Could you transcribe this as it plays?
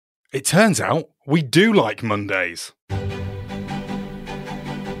It turns out we do like Mondays.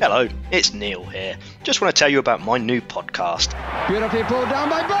 Hello, it's Neil here. Just want to tell you about my new podcast. Beautifully pulled down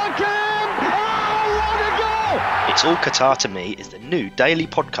by Bergkamp! Oh, what a goal! It's All Qatar to Me is the new daily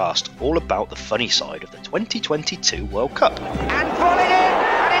podcast all about the funny side of the 2022 World Cup. And volleyed in,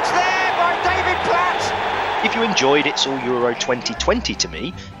 and it's there by David Platt! If you enjoyed It's All Euro 2020 to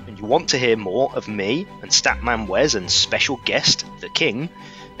Me, and you want to hear more of me and Statman Wes and special guest, The King,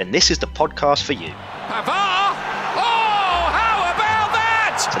 then this is the podcast for you. Pavard! Oh, how about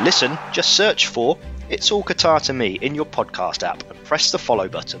that? To listen, just search for It's All Qatar to Me in your podcast app and press the follow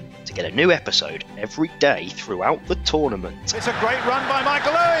button to get a new episode every day throughout the tournament. It's a great run by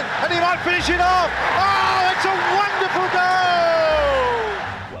Michael Owen, and he might finish it off. Oh, it's a wonderful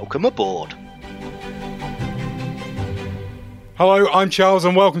goal! Welcome aboard. Hello, I'm Charles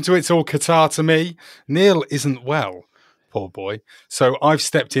and welcome to It's All Qatar to Me. Neil isn't well, poor boy, so I've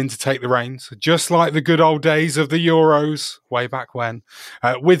stepped in to take the reins, just like the good old days of the Euros, way back when,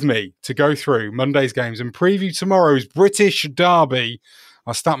 with me to go through Monday's games and preview tomorrow's British derby.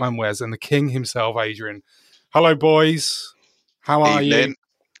 Our Statman Wes and the King himself, Adrian. Hello, boys. How are you?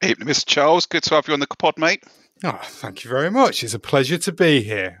 Evening, Mr. Charles. Good to have you on the pod, mate. Oh, thank you very much. It's a pleasure to be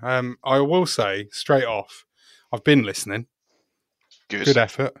here. I will say, straight off, I've been listening. Good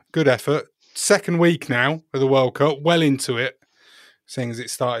effort. Second week now of the World Cup, well into it. Seeing as it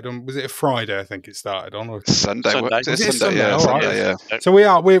started on, was it a Friday? I think it started on or Sunday. Was it Sunday? Yeah, All right. Sunday, yeah. So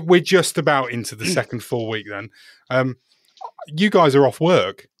we're just about into the second full week then. You guys are off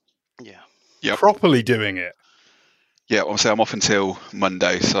work. Yeah. Yep. Properly doing it. Yeah, obviously I'm off until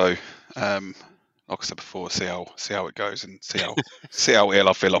Monday, so like I said before, see how it goes and see how ill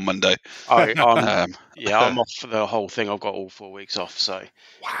I feel on Monday. I'm off for the whole thing. I've got all 4 weeks off, so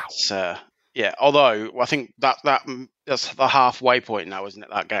wow. It's, although I think that's the halfway point now, isn't it?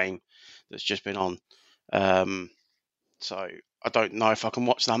 That game that's just been on. So I don't know if I can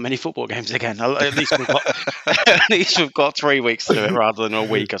watch that many football games again. At least we've got 3 weeks to do it rather than a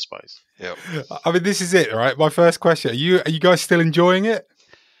week, I suppose. Yeah. I mean, this is it, right? My first question: Are you guys still enjoying it?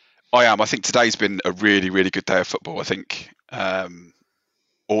 I am. I think today's been a really, really good day of football. I think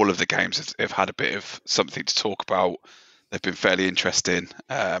all of the games have had a bit of something to talk about. They've been fairly interesting.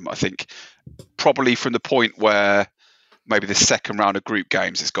 I think probably from the point where maybe the second round of group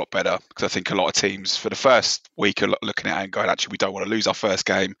games it's got better, because I think a lot of teams for the first week are looking at it and going, actually, we don't want to lose our first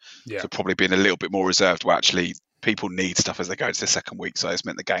game. Yeah. So probably being a little bit more reserved where actually people need stuff as they go into the second week. So it's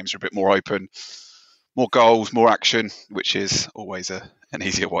meant the games are a bit more open, more goals, more action, which is always an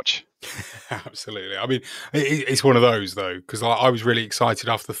easier watch. Absolutely. I mean, it's one of those, though, because I was really excited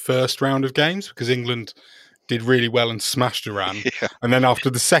after the first round of games because England did really well and smashed Iran. Yeah. And then after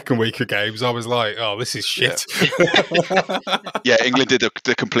the second week of games, I was like, oh, this is shit. Yeah, England did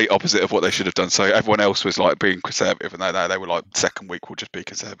the complete opposite of what they should have done. So everyone else was like being conservative, and they were like, second week will just be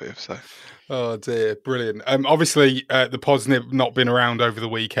conservative. So. Oh dear, brilliant. Obviously, the pod's not been around over the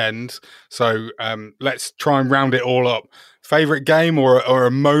weekend, so let's try and round it all up. Favourite game or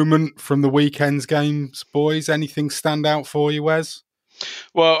a moment from the weekend's games, boys? Anything stand out for you, Wes?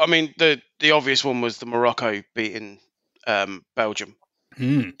 Well, I mean, the obvious one was the Morocco beating Belgium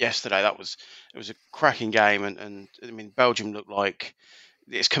yesterday. It was a cracking game, and I mean, Belgium looked like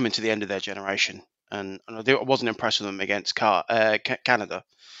it's coming to the end of their generation, and I wasn't impressed with them against Canada.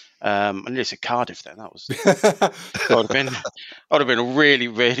 I nearly said Cardiff then. That would have been a really,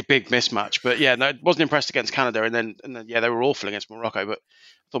 really big mismatch. But yeah, no, I wasn't impressed against Canada, and then they were awful against Morocco. But I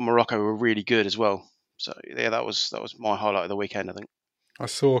thought Morocco were really good as well. So yeah, that was my highlight of the weekend, I think. I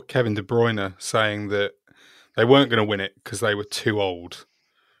saw Kevin De Bruyne saying that they weren't going to win it because they were too old,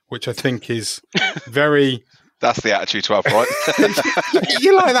 which I think is very. That's the attitude to have, right?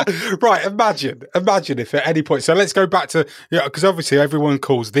 You like that? Right, imagine if at any point... So let's go back to... because obviously everyone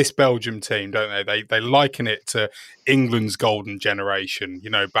calls this Belgium team, don't they? They liken it to England's golden generation,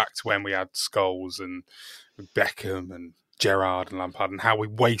 back to when we had Scholes and Beckham and Gerrard and Lampard and how we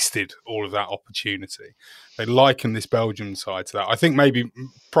wasted all of that opportunity. They liken this Belgium side to that. I think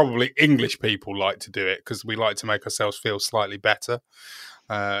probably English people like to do it because we like to make ourselves feel slightly better.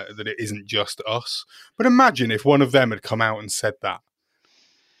 That it isn't just us. But imagine if one of them had come out and said that.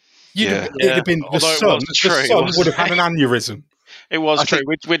 It'd have been the sun would have had an aneurysm. It was true.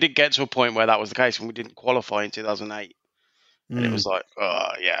 We did get to a point where that was the case when we didn't qualify in 2008. And it was like,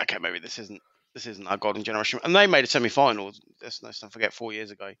 okay, maybe this isn't our golden generation. And they made a semi-final. Let's not forget 4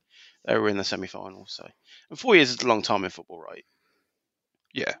 years ago. They were in the semi-final. So, and 4 years is a long time in football, right?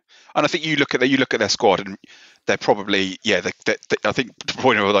 Yeah, and I think you look at their squad, and they're probably I think to the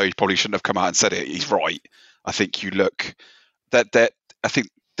point although he probably shouldn't have come out and said it, he's right. I think you look that I think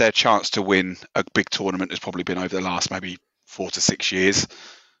their chance to win a big tournament has probably been over the last maybe 4 to 6 years.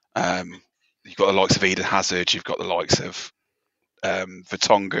 You've got the likes of Eden Hazard, you've got the likes of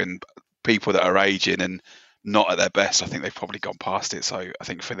Vertonghen, people that are aging and not at their best. I think they've probably gone past it. So I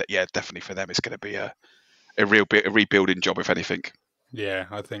think for that, definitely for them, it's going to be a rebuilding job, if anything. Yeah,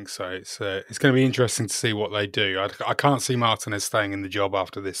 I think so. It's going to be interesting to see what they do. I can't see Martinez staying in the job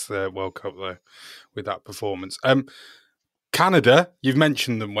after this World Cup, though, with that performance. Canada, you've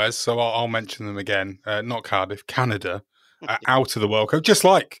mentioned them, Wes, so I'll mention them again. Not Cardiff, Canada, out of the World Cup. Just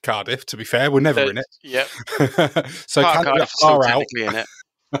like Cardiff, to be fair. We're never in it. Yep. So Canada are out. In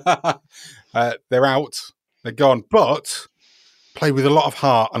it. They're out. They're gone. But play with a lot of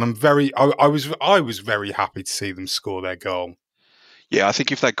heart, and I was very happy to see them score their goal. Yeah, I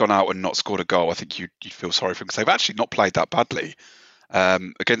think if they'd gone out and not scored a goal, I think you'd feel sorry for them because they've actually not played that badly.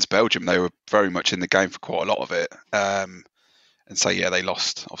 Against Belgium, they were very much in the game for quite a lot of it. And so, they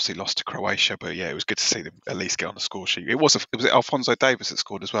obviously lost to Croatia. But, it was good to see them at least get on the score sheet. Was it Alphonso Davies that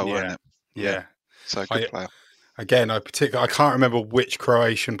scored as well, wasn't it? Yeah. So, good player. Again, I can't remember which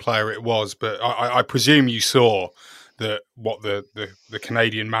Croatian player it was, but I presume you saw what the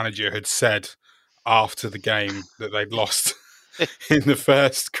Canadian manager had said after the game that they'd lost in the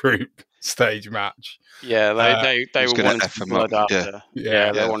first group stage match. Yeah, they were wanting some blood after.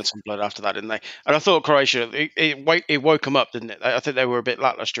 They wanted some blood after that, didn't they? And I thought Croatia, it woke them up, didn't it? I think they were a bit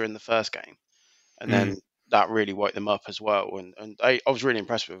lackluster in the first game, and then that really woke them up as well. And I was really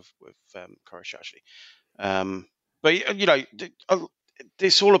impressed with Croatia, actually. But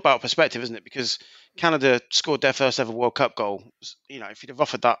it's all about perspective, isn't it? Because Canada scored their first ever World Cup goal. If you'd have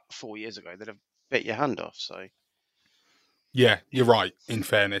offered that 4 years ago, they'd have bit your hand off. So. Yeah, you're right. In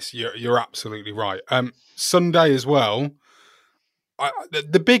fairness, you're absolutely right. Sunday as well.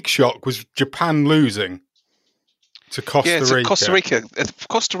 The big shock was Japan losing to Costa Rica. Yeah,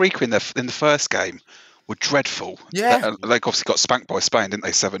 Costa Rica in the first game were dreadful. Yeah, they obviously got spanked by Spain, didn't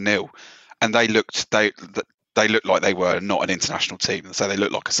they? 7-0, and they looked like they were not an international team, so they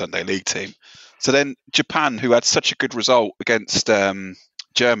looked like a Sunday League team. So then Japan, who had such a good result against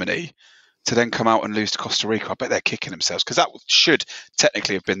Germany, to then come out and lose to Costa Rica, I bet they're kicking themselves because that should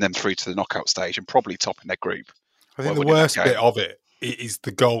technically have been them through to the knockout stage and probably topping their group. I think the worst bit of it is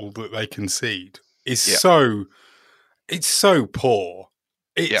the goal that they concede. It's so poor.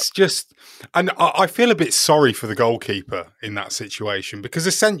 It's just, and I feel a bit sorry for the goalkeeper in that situation because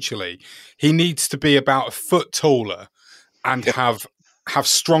essentially he needs to be about a foot taller and have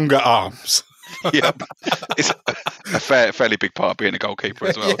stronger arms. It's a fairly big part of being a goalkeeper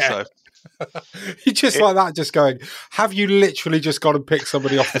as well. So. You just like that, just going, have you literally just got to pick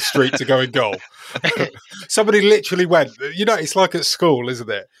somebody off the street to go and goal? Somebody literally went, it's like at school, isn't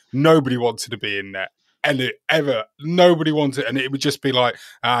it? Nobody wanted to be in net. And nobody wanted, and it would just be like,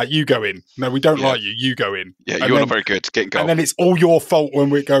 you go in. No, we don't like you. You go in. Yeah, you're not very good. Get in goal. And then it's all your fault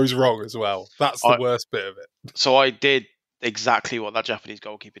when it goes wrong as well. That's the worst bit of it. So I did exactly what that Japanese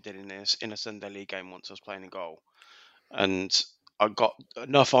goalkeeper did in a Sunday League game once I was playing in goal. And I got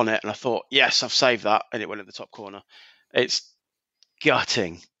enough on it and I thought, yes, I've saved that. And it went in the top corner. It's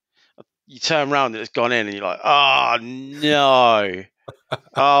gutting. You turn around and it's gone in and you're like, oh, no.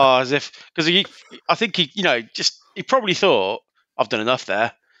 As if, because I think he probably thought, I've done enough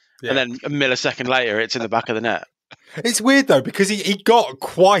there. Yeah. And then a millisecond later, it's in the back of the net. It's weird though, because he got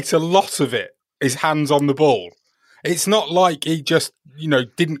quite a lot of it, his hands on the ball. It's not like he just,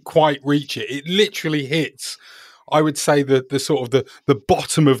 didn't quite reach it. It literally hits, I would say, the sort of the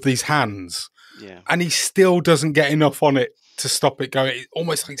bottom of these hands. Yeah. And he still doesn't get enough on it to stop it going. It's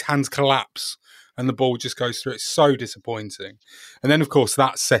almost like his hands collapse and the ball just goes through. It's so disappointing. And then, of course,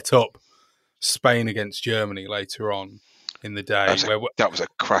 that set up Spain against Germany later on in the day. That was a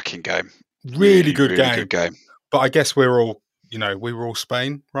cracking game. Really good game. But I guess we were all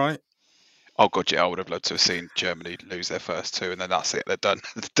Spain, right? Oh god, yeah, I would have loved to have seen Germany lose their first two, and then that's it. They're done.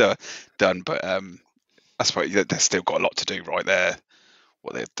 Done. But I suppose they've still got a lot to do right there.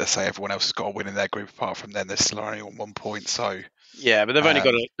 What they say, everyone else has got to win in their group apart from them. They're still only on 1 point. So yeah, but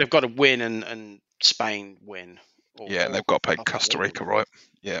they've got to win and Spain win. And they've got to play Costa Rica, right?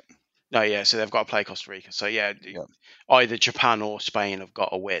 Yeah. No, yeah. So they've got to play Costa Rica. So either Japan or Spain have got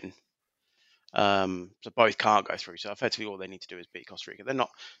to win. So both can't go through. So effectively, all they need to do is beat Costa Rica.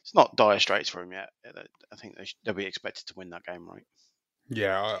 It's not dire straits for them yet. I think they'll be expected to win that game, right?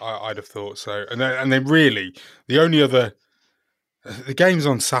 Yeah, I'd have thought so. And then really, the only other the game's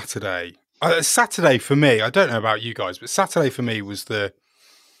on Saturday. Saturday for me, I don't know about you guys, but Saturday for me was the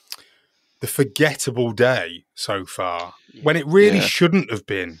forgettable day so far when it really shouldn't have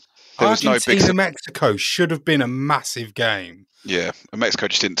been. Argentina, Mexico should have been a massive game. Yeah, and Mexico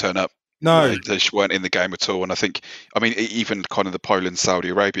just didn't turn up. No, they just weren't in the game at all. And I mean, even kind of the Poland-Saudi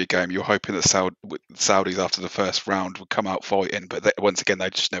Arabia game, you're hoping that Saudis after the first round would come out fighting, but once again,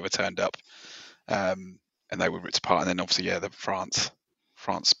 they just never turned up, and they were ripped apart. And then obviously, the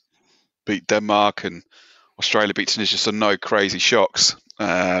France beat Denmark, and Australia beat Tunisia. So no crazy shocks.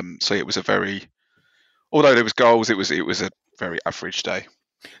 So it was although there was goals, it was a very average day.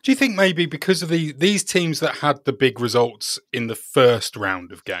 Do you think maybe because of these teams that had the big results in the first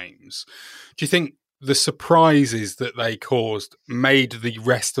round of games, do you think the surprises that they caused made the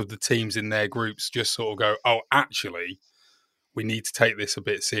rest of the teams in their groups just sort of go, oh, actually, we need to take this a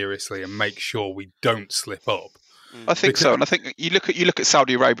bit seriously and make sure we don't slip up? I think so, and I think you look at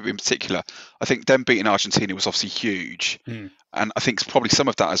Saudi Arabia in particular. I think them beating Argentina was obviously huge, and I think probably some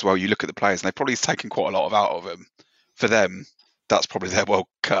of that as well. You look at the players, and they probably taken quite a lot out of them. For them, that's probably their World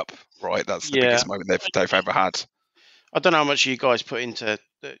Cup, right? That's the biggest moment they've ever had. I don't know how much you guys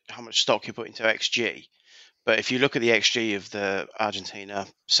how much stock you put into XG, but if you look at the XG of the Argentina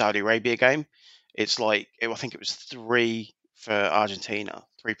Saudi Arabia game, it's I think it was 3 for Argentina,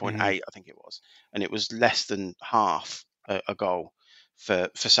 3.8, I think it was, and it was less than half a goal for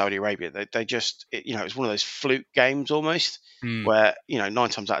Saudi Arabia. They just, it was one of those fluke games almost, where 9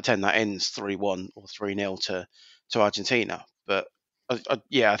 times out of 10 that ends 3-1 or 3-0 to Argentina. But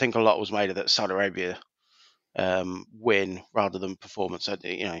I think a lot was made of that Saudi Arabia win rather than performance.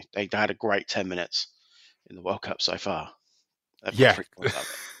 They had a great 10 minutes in the World Cup so far. Yeah.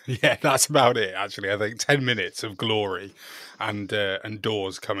 Yeah, that's about it, actually. I think 10 minutes of glory and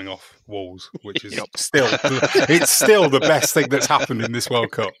doors coming off walls, which is still the best thing that's happened in this World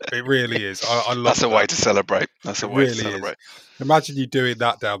Cup. It really is. I love That's a way to celebrate. That's a way to celebrate. Imagine you doing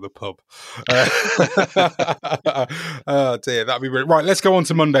that down the pub. Oh dear, that'd be brilliant. Right, let's go on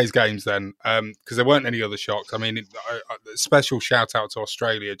to Monday's games then, because there weren't any other shocks. I mean, special shout out to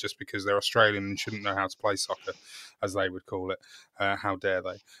Australia just because they're Australian and shouldn't know how to play soccer, as they would call it. How dare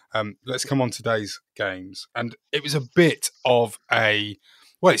they? Let's come on to today's games. And it was a bit of it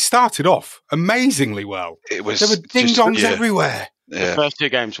started off amazingly well. There were ding-dongs everywhere. Yeah. The first 2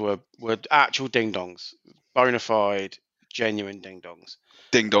 games were actual ding-dongs, bona fide, genuine ding-dongs.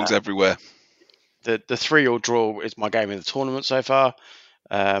 Ding-dongs everywhere. The 3-3 draw is my game in the tournament so far.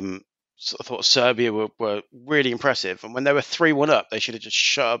 So I thought Serbia were really impressive. And when they were 3-1 up, they should have just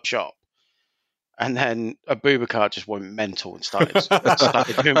shut up shop. And then Abubakar just went mental and started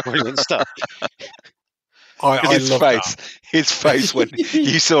doing brilliant stuff. His face when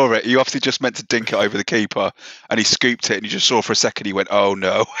you saw it, you obviously just meant to dink it over the keeper, and he scooped it, and you just saw for a second he went, "Oh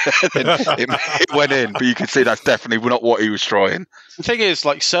no!" And then it went in, but you could see that's definitely not what he was trying. The thing is,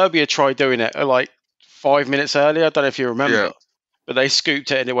 Serbia tried doing it 5 minutes earlier. I don't know if you remember, but they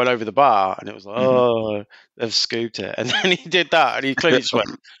scooped it and it went over the bar, and it was oh, they've scooped it, and then he did that, and he clearly just went,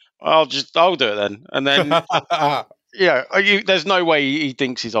 I'll do it then, and then. There's no way he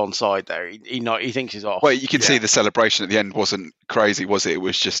thinks he's onside there. He thinks he's off. Well, you can see the celebration at the end wasn't crazy, was it? It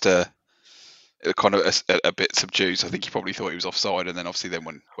was just a kind of a bit subdued. I think he probably thought he was offside, and then obviously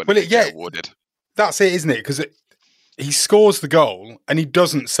when awarded. That's it, isn't it? Because he scores the goal and he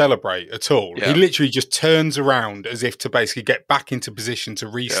doesn't celebrate at all. Yeah. He literally just turns around as if to basically get back into position to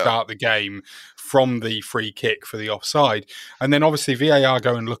restart the game from the free kick for the offside. And then obviously VAR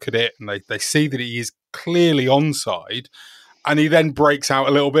go and look at it and they see that he is clearly onside, and he then breaks out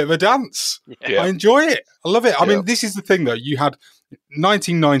a little bit of a dance. I enjoy it. I love it. I mean, this is the thing though. You had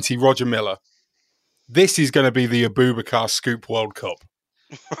 1990 Roger Miller. This is going to be the Abubakar Scoop World Cup.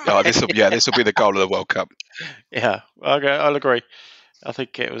 This will be the goal of the World Cup. Yeah, okay, I'll agree. I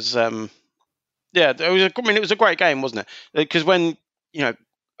think it was it was a great game, wasn't it? Because when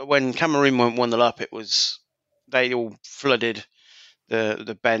Cameroon went 1-0 up, they all flooded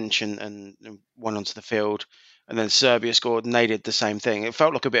the bench and went onto the field, and then Serbia scored and they did the same thing. It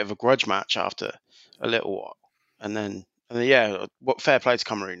felt like a bit of a grudge match after a little while, and then fair play to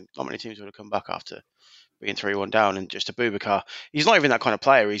Cameroon. Not many teams would have come back after being 3-1 down, and just Abubakar. He's not even that kind of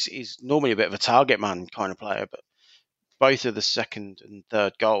player. He's normally a bit of a target man kind of player, but both of the second and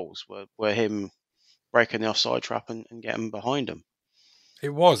third goals were him breaking the offside trap and getting behind him.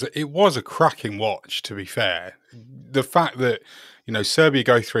 It was a cracking watch, to be fair. The fact that Serbia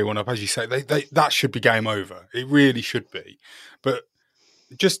go 3-1 up, as you say, they that should be game over. It really should be. But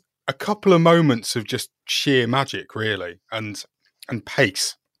just a couple of moments of just sheer magic, really, and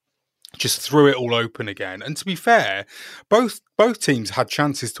pace. Just threw it all open again. And to be fair, both teams had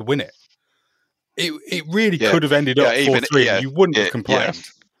chances to win it. It really could have ended up 4-3. You wouldn't have complained.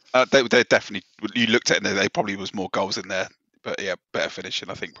 They definitely. You looked at it, and there probably was more goals in there. But yeah, better finishing,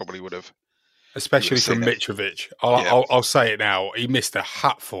 I think, probably would have. Especially from Mitrovic. I'll say it now. He missed a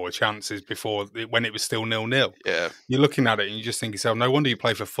hatful of chances before when it was still 0-0. Yeah. You're looking at it and you just think to yourself, no wonder you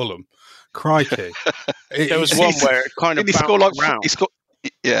play for Fulham. Crikey. There was one where it kind of bounced around.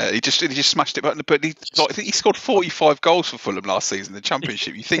 He just smashed it. But I think he scored 45 goals for Fulham last season in the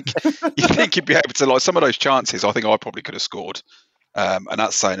Championship. You think he'd be able to, like, some of those chances, I think I probably could have scored. And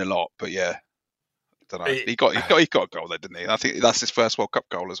that's saying a lot. But yeah, I don't know. He got a goal there, didn't he? I think that's his first World Cup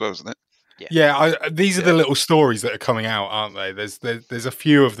goal as well, isn't it? Yeah, these are the little stories that are coming out, aren't they? There's a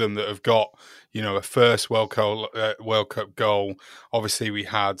few of them that have got, a first World Cup goal. Obviously, we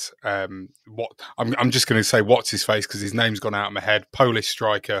had I'm just going to say what's his face because his name's gone out of my head. Polish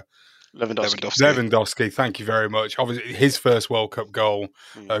striker Lewandowski. Thank you very much. Obviously, his first World Cup goal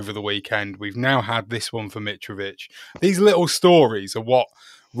over the weekend. We've now had this one for Mitrovic. These little stories are what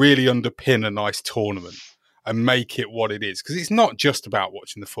really underpin a nice tournament and make it what it is, because it's not just about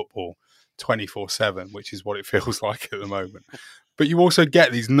watching the football 24/7, which is what it feels like at the moment. But you also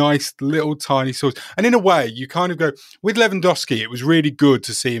get these nice little tiny stories. And in a way, you kind of go, with Lewandowski, it was really good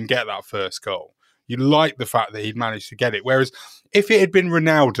to see him get that first goal. You like the fact that he'd managed to get it. Whereas if it had been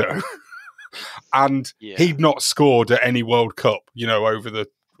Ronaldo and he'd not scored at any World Cup, over the,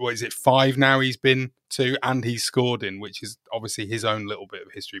 5 now he's been to, and he's scored in, which is obviously his own little bit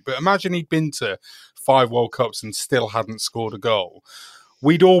of history. But imagine he'd been to 5 World Cups and still hadn't scored a goal.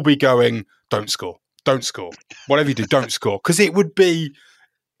 We'd all be going, don't score. Whatever you do, don't score. Because it would be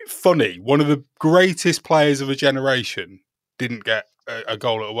funny. One of the greatest players of a generation didn't get a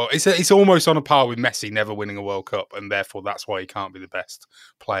goal at a World Cup. It's almost on a par with Messi never winning a World Cup, and therefore that's why he can't be the best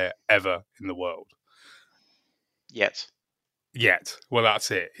player ever in the world. Yet. Well, that's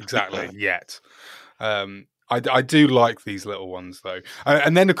it. Exactly. Yet. I do like these little ones, though.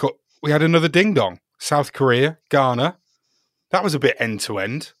 And then, of course, we had another ding-dong. South Korea, Ghana. That was a bit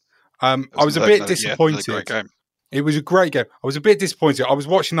end-to-end. I was a bit disappointed. It was a great game. I was a bit disappointed. I was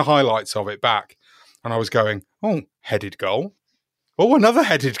watching the highlights of it back, and I was going, "Oh, headed goal! Oh, another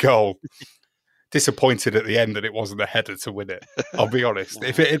headed goal!" Disappointed at the end that it wasn't a header to win it. I'll be honest.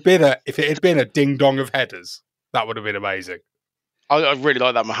 If it had been a ding dong of headers, that would have been amazing. I really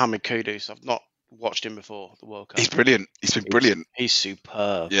like that Mohamed Kudus. I've not watched him before the World Cup. He's brilliant. He's been brilliant. He's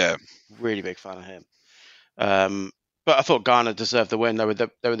superb. Yeah, really big fan of him. But I thought Ghana deserved the win. They were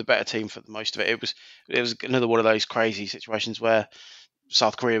the better team for most of it. It was another one of those crazy situations where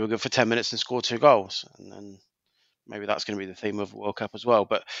South Korea were good for 10 minutes and scored 2 goals, and then maybe that's going to be the theme of the World Cup as well.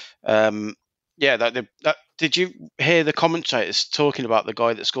 But did you hear the commentators talking about the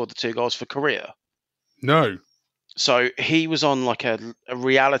guy that scored the 2 goals for Korea? No. So he was on like a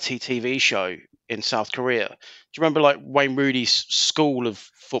reality TV show in South Korea. Do you remember like Wayne Rooney's School of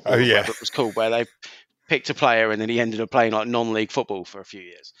Football? Whatever it was called, where they picked a player and then he ended up playing like non-league football for a few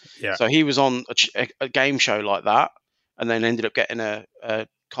years. Yeah. So he was on a game show like that, and then ended up getting a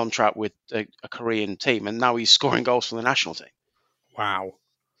contract with a Korean team, and now he's scoring goals for the national team. Wow,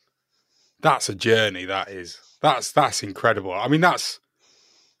 that's a journey. That is. That's incredible. I mean, that's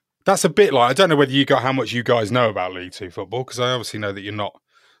a bit like, I don't know whether how much you guys know about League Two football, because I obviously know that you're not,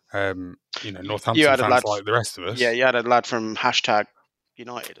 Northampton fans like the rest of us. Yeah, you had a lad from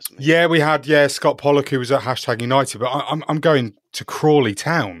 #United or something. Yeah, we had Scott Pollock, who was at #United, but I'm going to Crawley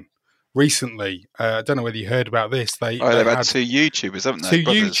Town recently. I don't know whether you heard about this. They've had 2 YouTubers, haven't they? 2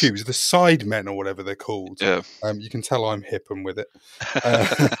 YouTubers, the Sidemen or whatever they're called. Yeah. You can tell I'm hip and with it.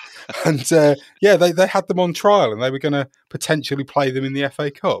 And they had them on trial, and they were going to potentially play them in the FA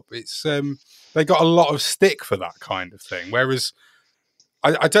Cup. It's they got a lot of stick for that kind of thing. Whereas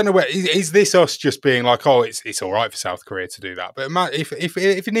I don't know is this us just being like, oh, it's all right for South Korea to do that. But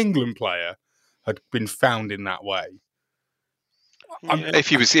if an England player had been found in that way, if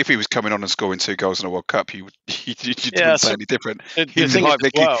he was coming on and scoring 2 goals in a World Cup, you didn't say any different. He's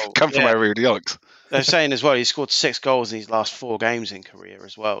likely come from everybody else. They're saying as well he scored 6 goals in his last 4 games in Korea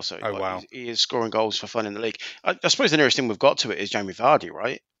as well. So wow, he is scoring goals for fun in the league. I suppose the nearest thing we've got to it is Jamie Vardy,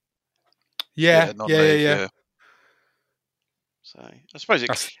 right? Yeah. So I suppose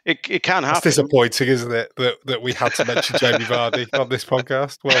it can happen. It's disappointing, isn't it, that we had to mention Jamie Vardy on this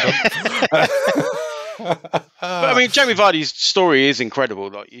podcast? Well done. But I mean, Jamie Vardy's story is incredible.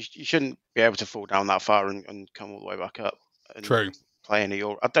 Like you shouldn't be able to fall down that far and come all the way back up. And True. Play in the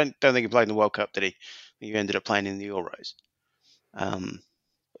Euro. I don't think he played in the World Cup, did he? He ended up playing in the Euros.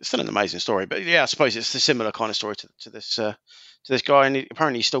 It's still an amazing story, but yeah, I suppose it's a similar kind of story to this guy, and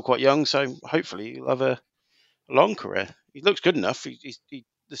apparently he's still quite young, so hopefully he'll have a long career. He looks good enough. The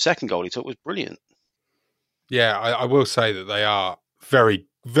second goal he took was brilliant. Yeah, I will say that they are very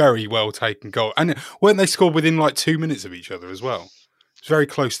very well taken goal. And weren't they scored within like 2 minutes of each other as well? It's very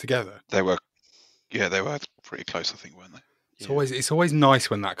close together. They were pretty close, I think, weren't they? It's always nice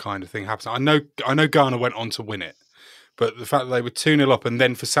when that kind of thing happens. I know Ghana went on to win it, but the fact that they were 2-0 up and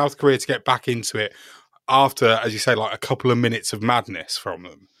then for South Korea to get back into it after, as you say, like a couple of minutes of madness from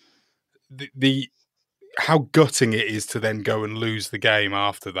them, the how gutting it is to then go and lose the game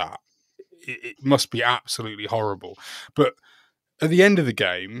after that. It must be absolutely horrible. But at the end of the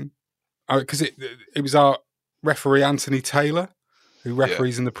game, because it was our referee Anthony Taylor who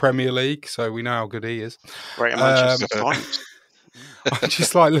referees in the Premier League, so we know how good he is. Right, Manchester Times. I'm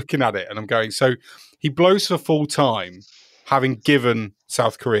just like looking at it and I'm going, so he blows for full time, having given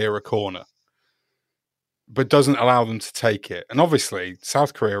South Korea a corner, but doesn't allow them to take it. And obviously,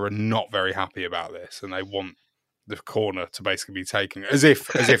 South Korea are not very happy about this, and they want the corner to basically be taken, as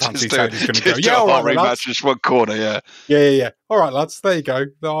if Anthony Taylor's going to go, yeah, all right, rematch, just one corner, yeah. All right, lads, there you go.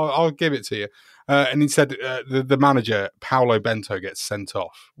 I'll give it to you. And instead, the manager Paulo Bento gets sent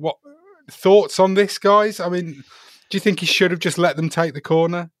off. What thoughts on this, guys? I mean, do you think he should have just let them take the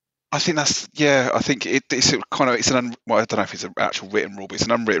corner? I think that's I think it's kind of I don't know if it's an actual written rule, but it's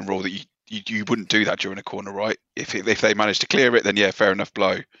an unwritten rule that you wouldn't do that during a corner, right? If they manage to clear it, then fair enough,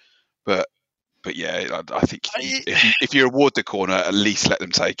 blow. But yeah, I think if you award the corner, at least let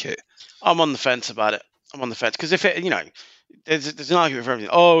them take it. I'm on the fence about it. I'm on the fence because if it, there's an argument for everything.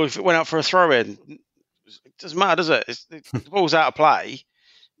 Oh, if it went out for a throw in, it doesn't matter, does it? The ball's out of play.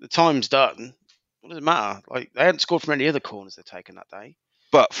 The time's done. What does it matter? Like they hadn't scored from any other corners they've taken that day.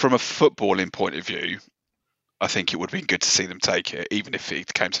 But from a footballing point of view, I think it would have been good to see them take it, even if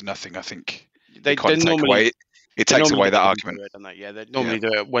it came to nothing. I think they kind of take away. It takes away that argument. They normally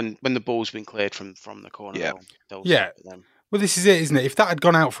do it when the ball's been cleared from the corner. Yeah. Well, this is it, isn't it? If that had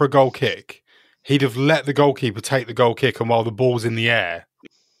gone out for a goal kick, he'd have let the goalkeeper take the goal kick, and while the ball's in the air,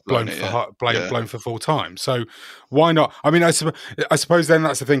 blown for full time. So why not? I mean, I suppose then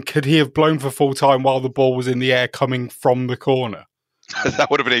that's the thing. Could he have blown for full time while the ball was in the air coming from the corner?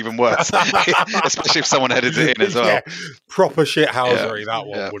 That would have been even worse, especially if someone headed it in as well. Yeah. Proper shithousery. That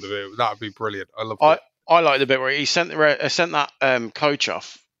one would have been. That would be brilliant. I love it. I like the bit where he sent that coach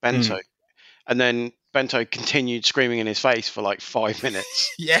off, Bento, and then Bento continued screaming in his face for like 5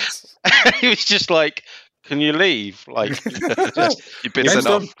 minutes. Yes. He was just like, "Can you leave? Like, you've been sent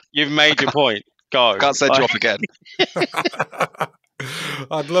off. You've made your point. Go. Can't send you off again."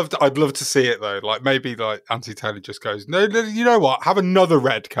 I'd love to see it though. Like maybe like Anthony Taylor just goes, no, you know what? Have another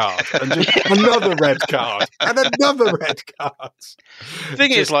red card and just another red card and another red card. The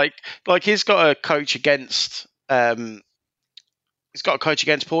thing is, like he's got a coach against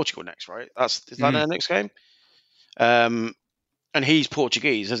Portugal next, right? Is that their next game? And he's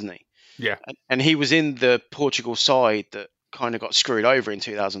Portuguese, isn't he? Yeah. And he was in the Portugal side that kind of got screwed over in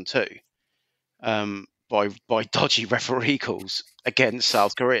 2002. By dodgy referee calls against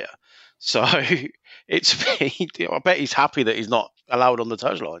South Korea. So I bet he's happy that he's not allowed on the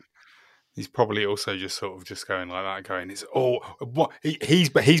touchline. He's probably also just sort of just going like that, going, it's what he's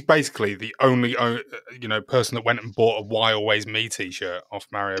basically the only person that went and bought a Why Always Me t-shirt off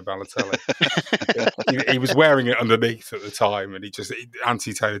Mario Balotelli. he was wearing it underneath at the time, and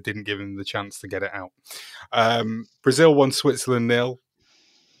Anthony Taylor didn't give him the chance to get it out. Brazil won, Switzerland 0.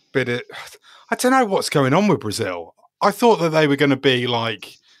 I don't know what's going on with Brazil. I thought that they were going to be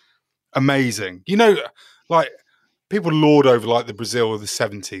like amazing. Like people lord over like the Brazil of the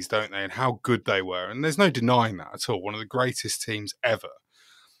 70s, don't they? And how good they were. And there's no denying that at all. One of the greatest teams ever.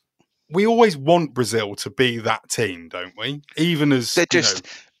 We always want Brazil to be that team, don't we? Even as they're just,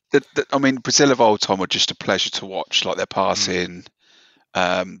 Brazil of old time were just a pleasure to watch. Like their passing,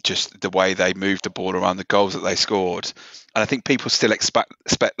 just the way they moved the ball around, the goals that they scored. And I think people still expect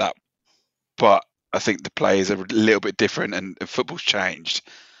that. But I think the players are a little bit different and football's changed.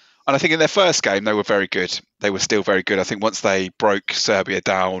 And I think in their first game, they were very good. They were still very good. I think once they broke Serbia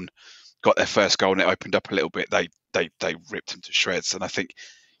down, got their first goal and it opened up a little bit, they ripped them to shreds. And I think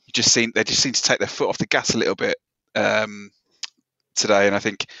they just seem to take their foot off the gas a little bit today. And I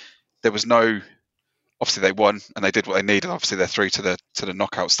think there was obviously they won and they did what they needed. Obviously they're through to the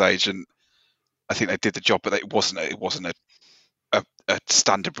knockout stage, and I think they did the job, but it wasn't a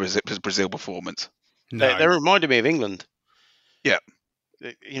standard Brazil performance. No. They reminded me of England. Yeah.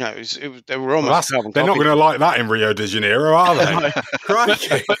 They were almost. They're not going to like that in Rio de Janeiro, are they?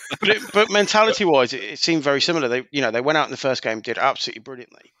 but mentality-wise, it seemed very similar. They went out in the first game, did absolutely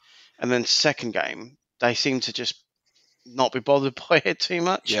brilliantly, and then second game they seemed to just not be bothered by it too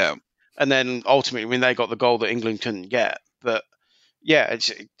much. Yeah. And then ultimately, they got the goal that England couldn't get. But yeah,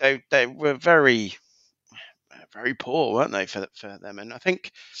 they were very, very poor, weren't they, for them? And I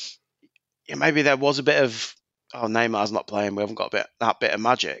think maybe there was a bit of Neymar's not playing. We haven't got that bit of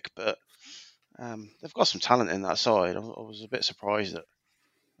magic, but they've got some talent in that side. I was a bit surprised that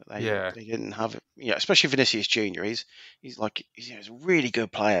they didn't have it. Especially Vinicius Junior. He's a really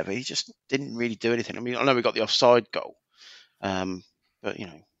good player, but he just didn't really do anything. I mean, I know we got the offside goal, but he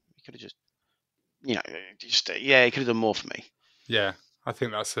could have he could have done more for me. Yeah, I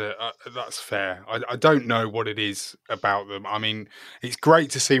think that's fair. I don't know what it is about them. I mean, it's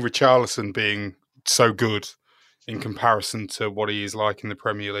great to see Richarlison being so good in comparison to what he is like in the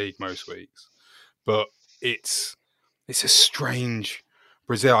Premier League most weeks, but it's a strange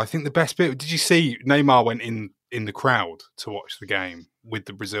Brazil. I think the best bit. Did you see Neymar went in the crowd to watch the game with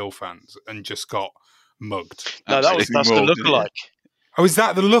the Brazil fans and just got mugged? No, that's the lookalike. Oh, is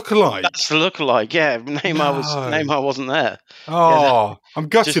that the lookalike? That's the lookalike. Yeah, Neymar wasn't there. Oh, I'm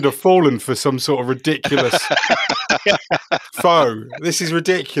gutted. I've fallen for some sort of ridiculous foe. This is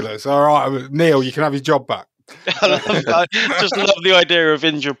ridiculous. All right, Neil, you can have your job back. I just love the idea of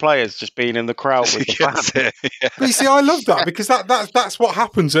injured players just being in the crowd with the fans. But you see, I love that because that's what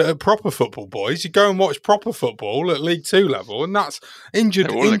happens at proper football, boys. You go and watch proper football at League Two level, and that's injured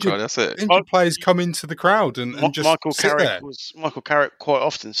players come into the crowd and just sit there. Michael Carrick quite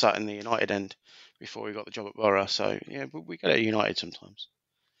often sat in the United end before he got the job at Borough. So yeah, we get it at United sometimes.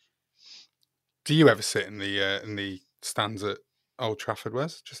 Do you ever sit in the stands at Old Trafford,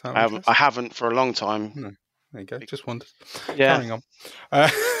 Wes? Just I haven't for a long time. No. There you go. Just wondered. Yeah. Carrying on.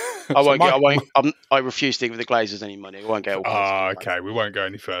 I refuse to give the Glazers any money. I won't get all okay. We won't go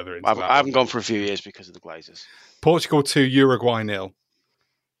any further into that. I haven't gone for a few years because of the Glazers. Portugal 2, Uruguay 0.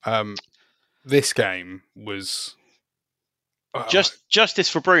 This game was justice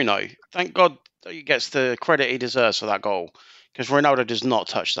for Bruno. Thank God that he gets the credit he deserves for that goal, because Ronaldo does not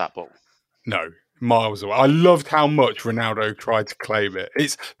touch that ball. No. Miles away. I loved how much Ronaldo tried to claim it.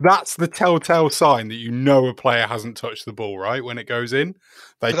 That's the telltale sign that a player hasn't touched the ball, right? When it goes in,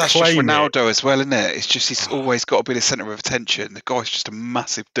 but that's just Ronaldo as well, isn't it? It's just he's always got to be the centre of attention. The guy's just a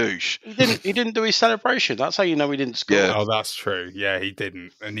massive douche. He didn't do his celebration. That's how you know he didn't score. Yeah. Oh, that's true. Yeah, he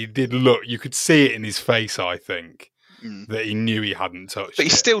didn't, and he did look. You could see it in his face. I think that he knew he hadn't touched. But he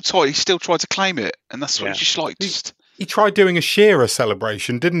still tried to claim it, and that's what he's just like. He tried doing a Shearer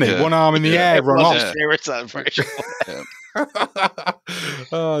celebration, didn't he? Yeah. One arm in the air, run off. Shearer celebration.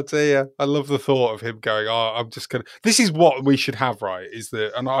 Oh dear! I love the thought of him going. Oh, I'm just gonna. This is what we should have, right?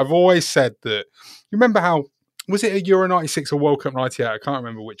 And I've always said that. You remember how was it a Euro '96 or World Cup '98? I can't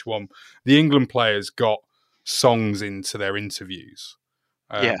remember which one. The England players got songs into their interviews.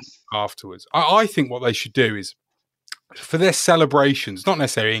 Afterwards, I think what they should do is, for their celebrations, not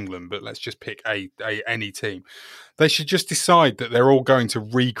necessarily England, but let's just pick any team. They should just decide that they're all going to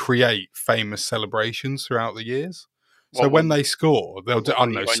recreate famous celebrations throughout the years. So when they score, they'll do. I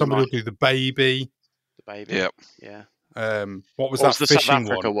don't know. Somebody will do the baby. The baby. Yep. Yeah. What was that the fishing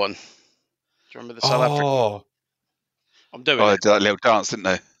South Africa one? Do you remember the South Africa one? I'm doing it. They did that little dance, didn't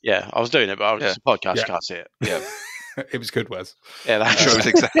they? Yeah, I was doing it, but it's a podcast. You can't see it. Yeah. It was good, Wes. Yeah, I'm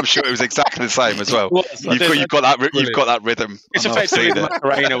sure it was exactly the same as well. You've got that rhythm. It's effectively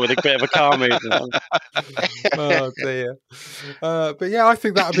Macarena with a bit of a car movement. Oh dear. But yeah, I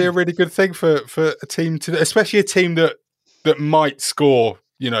think that would be a really good thing for a team to, especially a team that might score.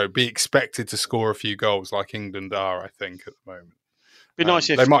 Be expected to score a few goals like England are. I think at the moment. It'd be nice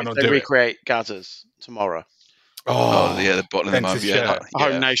if they recreate Gazza's tomorrow. Oh, yeah, the bottom of the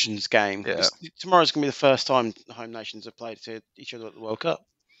Home Nations game. Yeah. Tomorrow's going to be the first time the Home Nations have played to each other at the World Cup.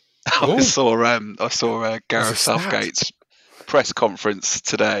 I saw Gareth Southgate's press conference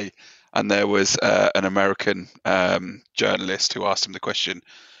today, and there was an American journalist who asked him the question,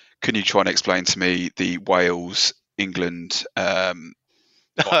 "Can you try and explain to me the Wales-England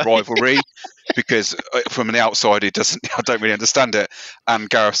rivalry?" Because from the outside, I don't really understand it. And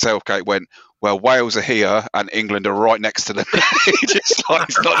Gareth Southgate went, "Well, Wales are here and England are right next to them." It's not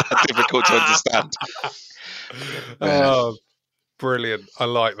that difficult to understand. Oh, brilliant. I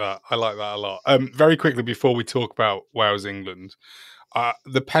like that a lot. Very quickly before we talk about Wales, England,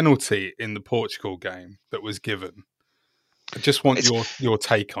 the penalty in the Portugal game that was given, I just want your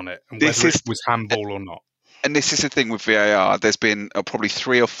take on it and whether it was handball or not. And this is the thing with VAR. There's been probably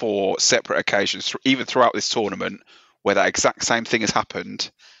 3 or 4 separate occasions, even throughout this tournament, where that exact same thing has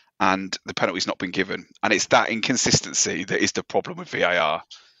happened and the penalty's not been given. And it's that inconsistency that is the problem with VAR.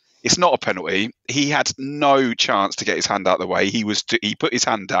 It's not a penalty. He had no chance to get his hand out of the way. He put his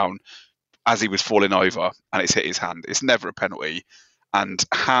hand down as he was falling over and it's hit his hand. It's never a penalty. And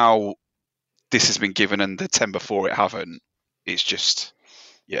how this has been given and the 10 before it haven't, it's just,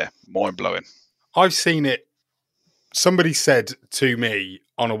 mind-blowing. I've seen it somebody said to me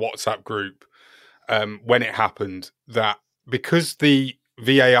on a WhatsApp group when it happened that because the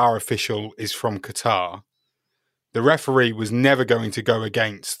VAR official is from Qatar, the referee was never going to go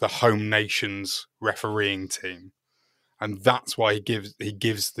against the home nation's refereeing team, and that's why he gives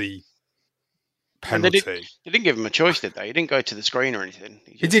the penalty. They didn't give him a choice, did they? He didn't go to the screen or anything.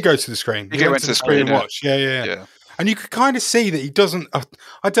 He did go to the screen. He went to the screen and watched. Yeah. And you could kind of see that he doesn't.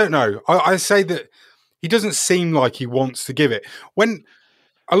 I don't know. I say that he doesn't seem like he wants to give it. When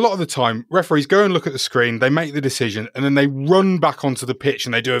a lot of the time, referees go and look at the screen, they make the decision, and then they run back onto the pitch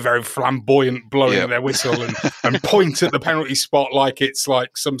and they do a very flamboyant blowing of their whistle and point at the penalty spot like it's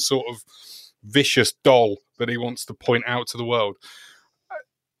like some sort of vicious doll that he wants to point out to the world.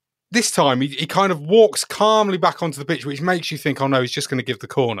 This time, he kind of walks calmly back onto the pitch, which makes you think, oh no, he's just going to give the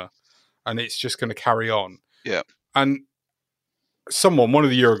corner and it's just going to carry on. Yeah. And one of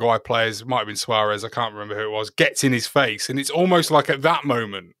the Uruguay players, might have been Suarez, I can't remember who it was, gets in his face. And it's almost like at that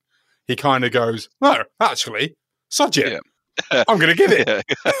moment, he kind of goes, no, actually, sod it. Yeah. I'm going to give it.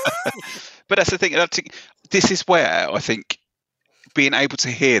 But that's the thing. This is where I think being able to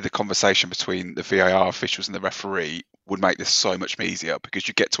hear the conversation between the VAR officials and the referee would make this so much easier, because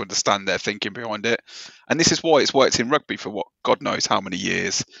you get to understand their thinking behind it. And this is why it's worked in rugby for what God knows how many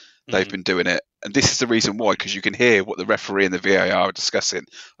years they've been doing it. And this is the reason why, because you can hear what the referee and the VAR are discussing.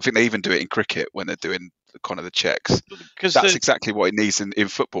 I think they even do it in cricket when they're doing the checks. Because that's exactly what it needs in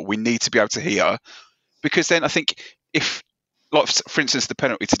football. We need to be able to hear, because then I think if, like for instance, the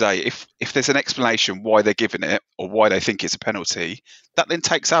penalty today, if there's an explanation why they're giving it or why they think it's a penalty, that then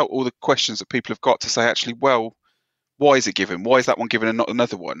takes out all the questions that people have got to say, actually, well, why is it given? Why is that one given and not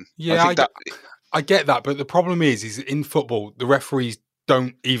another one? Yeah, I get that. But the problem is in football, the referees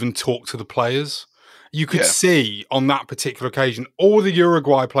don't even talk to the players. You could see on that particular occasion, all the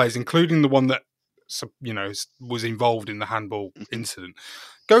Uruguay players, including the one that was involved in the handball incident,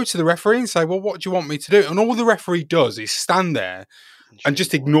 go to the referee and say, well, what do you want me to do? And all the referee does is stand there and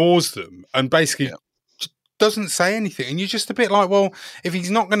just ignores them and basically doesn't say anything. And you're just a bit like, well, if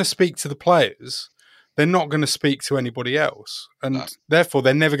he's not going to speak to the players, they're not going to speak to anybody else. And therefore,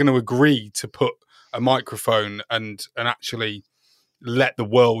 they're never going to agree to put a microphone and actually let the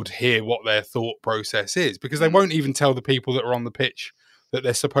world hear what their thought process is, because they won't even tell the people that are on the pitch that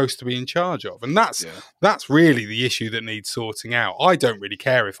they're supposed to be in charge of. And that's really the issue that needs sorting out. I don't really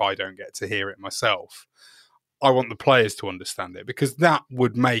care if I don't get to hear it myself. I want the players to understand it, because that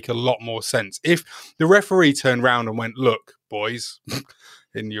would make a lot more sense. If the referee turned around and went, look, boys,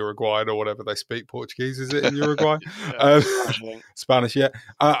 in Uruguay or whatever they speak, Portuguese, is it in Uruguay? Spanish, yeah.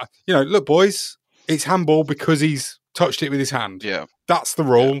 Look, boys, it's handball because he's touched it with his hand. Yeah. That's the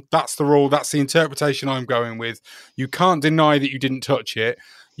rule. Yeah. That's the rule. That's the interpretation I'm going with. You can't deny that you didn't touch it.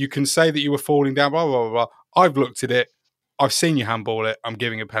 You can say that you were falling down, blah, blah, blah, blah. I've looked at it. I've seen you handball it. I'm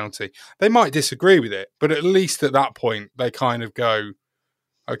giving a penalty. They might disagree with it, but at least at that point, they kind of go,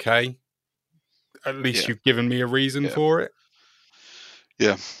 okay, at least you've given me a reason for it.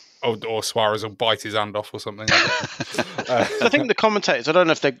 Yeah. Or Suarez will bite his hand off or something. I think the commentators, I don't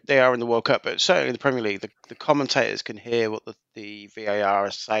know if they are in the World Cup, but certainly in the Premier League, the commentators can hear what the VAR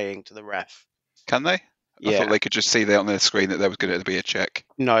is saying to the ref. Can they? I thought they could just see there on their screen that there was going to be a check.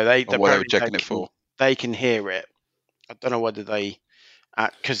 No, they were checking it for. They can hear it. I don't know whether they,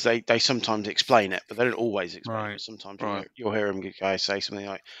 because they sometimes explain it, but they don't always explain it. Sometimes you'll hear them guys say something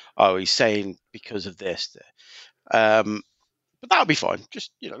like, "Oh, he's saying because of this." But that'll be fine.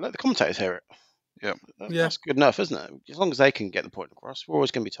 Just let the commentators hear it. Yeah, that's good enough, isn't it? As long as they can get the point across, we're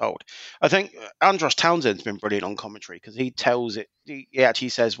always going to be told. I think Andros Townsend's been brilliant on commentary, because he tells it. He actually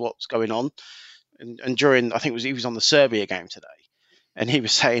says what's going on. And during, I think he was on the Serbia game today, and he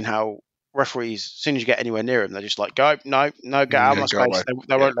was saying how referees, as soon as you get anywhere near them, they're just like, go, no, get out of my space.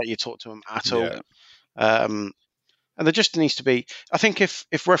 They won't let you talk to them at all. And there just needs to be. I think if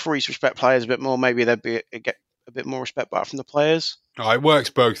referees respect players a bit more, maybe they'd get a bit more respect back from the players. Oh, it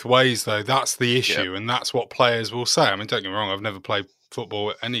works both ways, though. That's the issue, and that's what players will say. I mean, don't get me wrong, I've never played football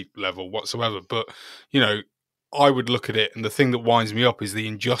at any level whatsoever, but, I would look at it, and the thing that winds me up is the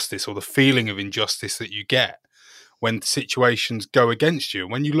injustice, or the feeling of injustice that you get when situations go against you.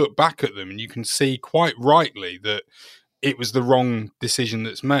 When you look back at them and you can see quite rightly that it was the wrong decision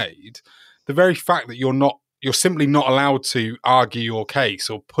that's made, the very fact that you're simply not allowed to argue your case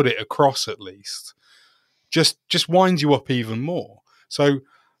or put it across at least, just winds you up even more. So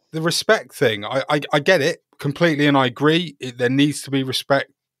the respect thing, I get it completely, and I agree. There needs to be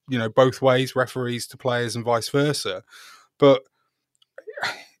respect, both ways, referees to players and vice versa. But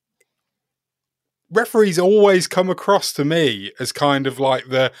referees always come across to me as kind of like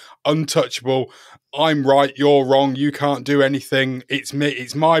the untouchable. I'm right, you're wrong. You can't do anything. It's me.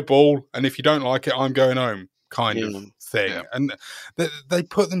 It's my ball, and if you don't like it, I'm going home. Kind of thing. Yeah. And they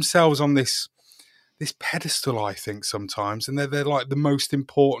put themselves on this pedestal, I think, sometimes, and they're like the most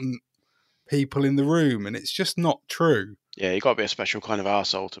important people in the room, and it's just not true. Yeah, you've got to be a special kind of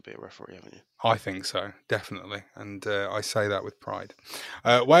arsehole to be a referee, haven't you? I think so, definitely. And I say that with pride.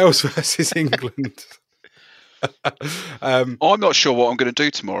 Wales versus England. I'm not sure what I'm going to do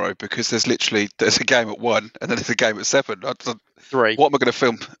tomorrow because there's a game at 1 and then there's a game at 7. 3. What am I going to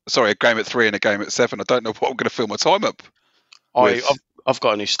film? Sorry, a game at 3 and a game at 7. I don't know what I'm going to fill my time up with. I've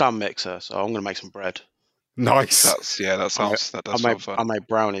got a new stand mixer, so I'm going to make some bread. Nice. That does sound fun. I made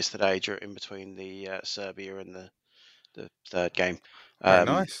brownies today in between the Serbia and the third game. Very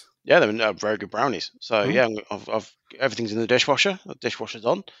nice. Yeah, they're very good brownies. So yeah, I've everything's in the dishwasher. The dishwasher's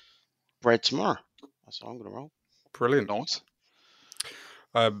on. Bread tomorrow. That's how I'm going to roll. Brilliant. Nice.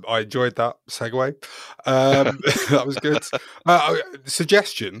 I enjoyed that segue. That was good.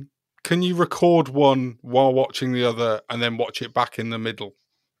 Suggestion: can you record one while watching the other, and then watch it back in the middle?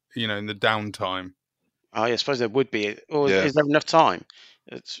 You know, in the downtime. Oh, yeah, I suppose there would be. Or is there enough time?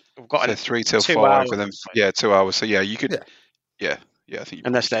 We've got 3 till 5, and then 2 hours. So yeah, you could. Yeah, I think.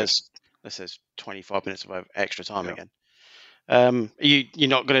 Unless there's 25 minutes of extra time again. You're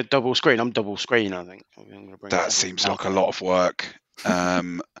not going to double screen. I'm double screen. I think that seems like a lot of work.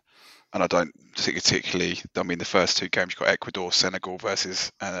 And I don't think particularly. I mean, the first 2 games you've got Ecuador, Senegal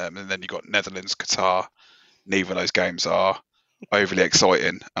versus, and then you've got Netherlands, Qatar. Neither of those games are overly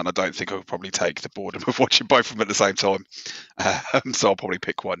exciting, and I don't think I could probably take the boredom of watching both of them at the same time. So I'll probably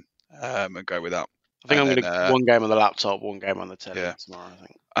pick one and go with that. I think I'm going to one game on the laptop, one game on the telly tomorrow. I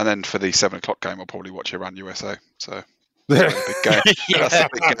think. And then for the 7 o'clock game, I'll probably watch Iran USA. So big game.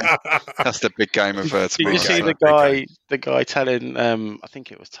 That's the big game of tomorrow. Did you see the guy telling I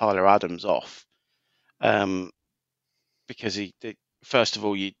think it was Tyler Adams off because he did. First of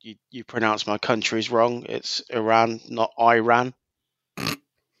all, you pronounce my countries wrong. It's Iran, not Iran. Have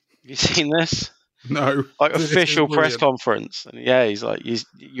you seen this? No. Like official press conference. And he's like,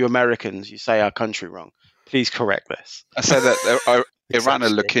 you Americans, you say our country wrong. Please correct this. I said that Iran are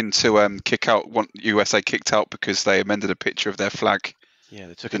looking to kick out. USA kicked out because they amended a picture of their flag. Yeah,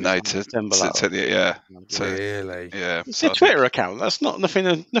 they took really? Yeah. It's a Twitter account. That's not nothing.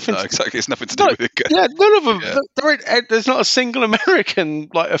 No, exactly. It's nothing to do with it. Yeah, none of them. Yeah. There's not a single American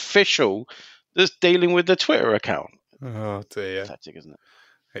official that's dealing with the Twitter account. Oh dear, pathetic, isn't it?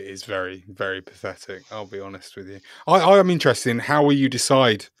 It is very, very pathetic. I'll be honest with you. I am interested in how will you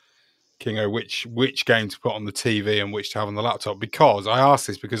decide, Kingo, which game to put on the TV and which to have on the laptop? Because I ask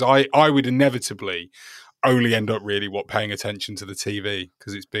this because I would inevitably only end up really paying attention to the TV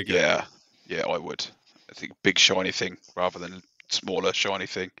because it's bigger. Yeah, I would. I think big shiny thing rather than smaller shiny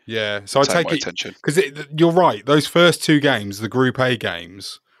thing. Yeah, so I take it because you're right. Those first 2 games, the Group A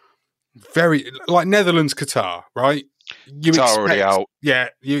games, very like Netherlands, Qatar, right? Qatar already out. Yeah,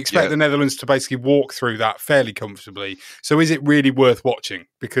 you expect the Netherlands to basically walk through that fairly comfortably. So is it really worth watching?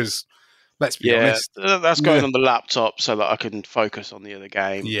 Because let's be honest. That's going on the laptop so that I can focus on the other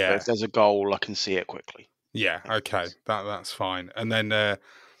game. Yeah. But if there's a goal, I can see it quickly. Yeah, okay. That's fine. And then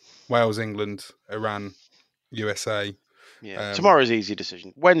Wales, England, Iran, USA. Yeah. Tomorrow's easy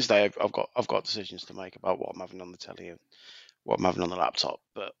decision. Wednesday I've got decisions to make about what I'm having on the telly and what I'm having on the laptop.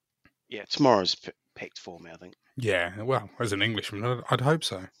 But yeah, tomorrow's picked for me, I think. Yeah, well, as an Englishman, I'd hope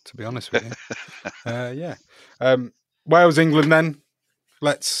so, to be honest with you. Yeah. Wales, England then.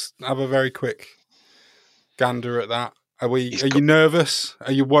 Let's have a very quick gander at that. Are you nervous?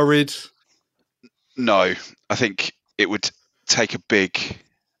 Are you worried? No, I think it would take a big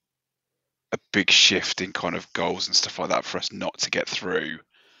shift in kind of goals and stuff like that for us not to get through.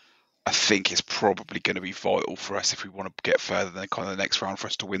 I think it's probably going to be vital for us if we want to get further than kind of the next round for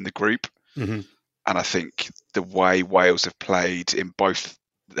us to win the group. Mm-hmm. And I think the way Wales have played in both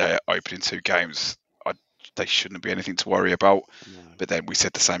their opening 2 games, they shouldn't be anything to worry about. No. But then we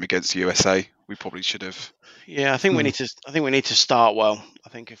said the same against USA. We probably should have. Yeah, I think we need to. I think we need to start well. I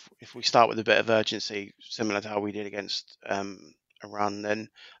think if we start with a bit of urgency, similar to how we did against Iran, then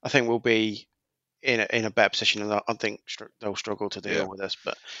I think we'll be in a better position. And I think they'll struggle to deal with us.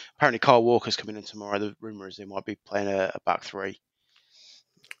 But apparently, Kyle Walker's coming in tomorrow. The rumour is he might be playing a back 3.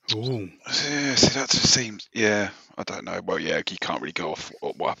 Ooh. Yeah, see, that just seems. Yeah, I don't know. Well, yeah, you can't really go off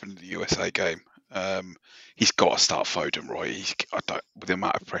what happened in the USA game. He's got to start Foden, right? With the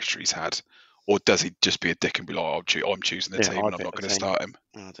amount of pressure he's had, or does he just be a dick and be like, "I'm choosing the team and I'm not going to start him"?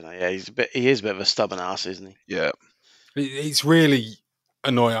 I don't know. Yeah, he is a bit of a stubborn ass, isn't he? Yeah, it's really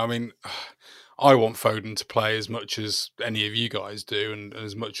annoying. I mean, I want Foden to play as much as any of you guys do, and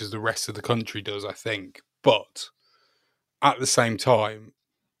as much as the rest of the country does, I think. But at the same time,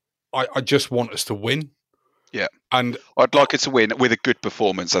 I just want us to win. Yeah, and I'd like it to win with a good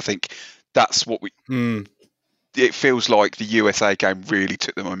performance. I think that's what we. It feels like the USA game really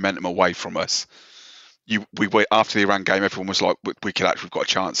took the momentum away from us. We were after the Iran game, everyone was like, "We've got a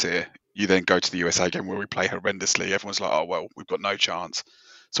chance here." You then go to the USA game where we play horrendously. Everyone's like, "Oh well, we've got no chance."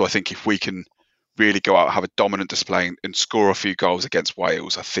 So I think if we can really go out, have a dominant display, and score a few goals against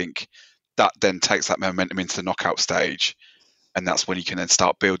Wales, I think that then takes that momentum into the knockout stage, and that's when you can then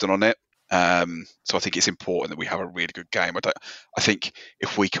start building on it. So I think it's important that we have a really good game. I think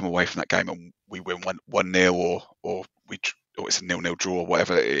if we come away from that game and we win 1-0 or it's a 0-0 draw or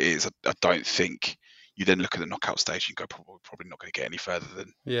whatever it is, I don't think you then look at the knockout stage and go, probably not going to get any further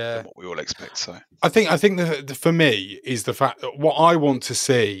than what we all expect. So I think for me is the fact that what I want to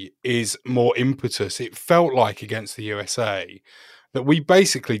see is more impetus. It felt like against the USA that we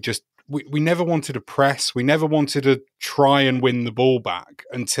basically just we never wanted to press. We never wanted to try and win the ball back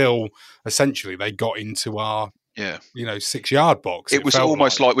until essentially they got into our 6-yard box. It was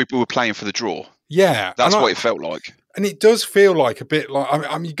almost like we were playing for the draw. Yeah, that's what it felt like. And it does feel like a bit like,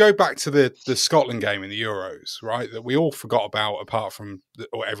 I mean, you go back to the Scotland game in the Euros, right? That we all forgot about, apart from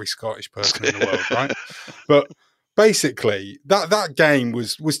every Scottish person in the world, right? But basically, that game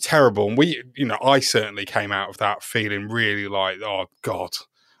was terrible, and I certainly came out of that feeling really like, oh God,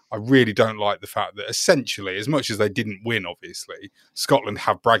 I really don't like the fact that essentially, as much as they didn't win, obviously, Scotland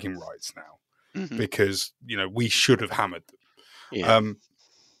have bragging rights now because we should have hammered them. Yeah.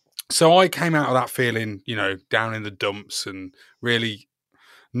 So I came out of that feeling, down in the dumps and really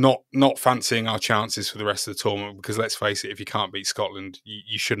not fancying our chances for the rest of the tournament because, let's face it, if you can't beat Scotland,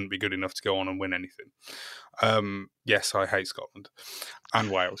 you shouldn't be good enough to go on and win anything. Yes, I hate Scotland and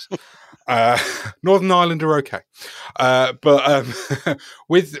Wales. Northern Ireland are okay. But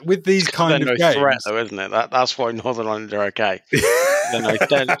with these kind of games... threat, though, isn't it? That's why Northern Ireland are okay.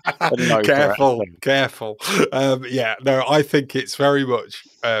 Careful. I think it's very much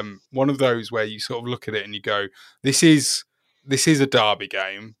one of those where you sort of look at it and you go, this is a derby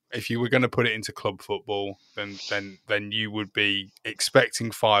game. If you were going to put it into club football, then you would be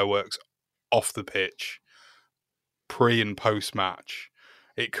expecting fireworks off the pitch, pre and post match.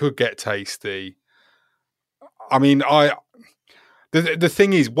 It could get tasty. I mean, the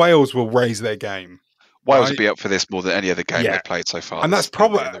thing is, Wales will raise their game. Wales will be up for this more than any other game they've played so far. And that's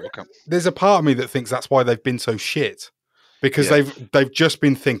probably, there's a part of me that thinks that's why they've been so shit. Because they've just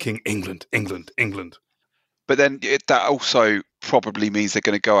been thinking England. But then that also probably means they're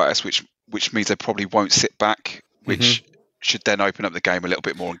going to go at us, which means they probably won't sit back, which should then open up the game a little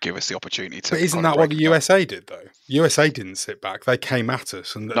bit more and give us the opportunity to. But isn't that what the USA did, though? USA didn't sit back; they came at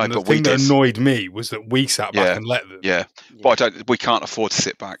us, and the thing that annoyed me was that we sat back and let them. Yeah, but we can't afford to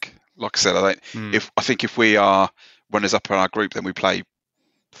sit back. Like I said, I think if we are runners up in our group, then we play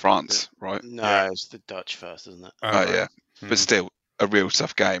France, right? No, it's the Dutch first, isn't it? Yeah. But still a real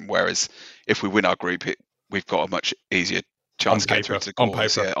tough game. Whereas if we win our group, we've got a much easier chance to get through to the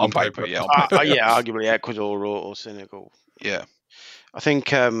quarters. On paper. Arguably Ecuador or Senegal. Yeah. I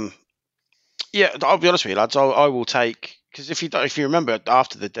think, I'll be honest with you, lads. I will take, because if you remember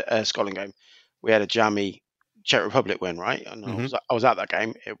after the Scotland game, we had a jammy Czech Republic win, right? And I was at that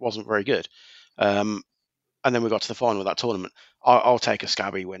game. It wasn't very good. And then we got to the final of that tournament. I'll take a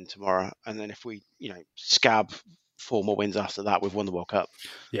scabby win tomorrow. And then if we, scab 4 more wins after that, we've won the World Cup.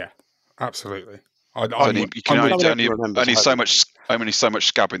 Yeah, absolutely. Only so much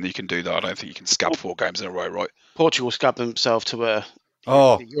scabbing that you can do that. I don't think you can scab 4 games in a row, right? Portugal scabbed themselves to the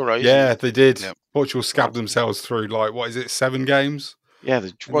Euros. Yeah, they did. Yep. Portugal scabbed themselves through 7 games? Yeah,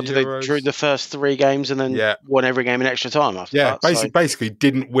 they drew the first 3 games and then won every game in extra time after that. Yeah, basically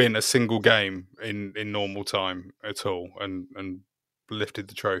didn't win a single game in normal time at all and lifted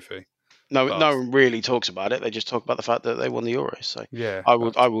the trophy. No one really talks about it. They just talk about the fact that they won the Euros. So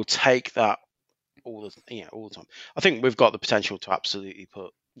I will take that all the time. I think we've got the potential to absolutely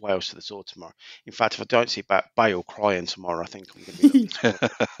put Wales to the sword tomorrow. In fact, if I don't see Bale crying tomorrow, I think I'm going to be.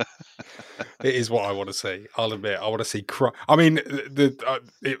 It is what I want to see. I'll admit, I want to see cry. I mean,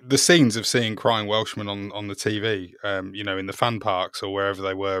 the scenes of seeing crying Welshmen on the TV, in the fan parks or wherever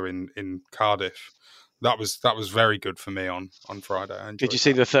they were in Cardiff. That was very good for me on Friday. Did you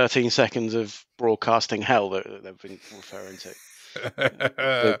see the 13 seconds of broadcasting hell that they've been referring to?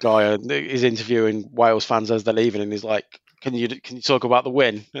 The guy is interviewing Wales fans as they're leaving, and he's like, "Can you talk about the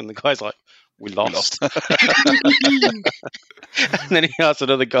win?" And the guy's like, "We lost." And then he asks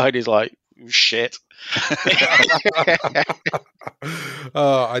another guy, and he's like, Shit.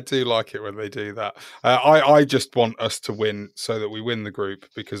 I do like it when they do that. I just want us to win so that we win the group,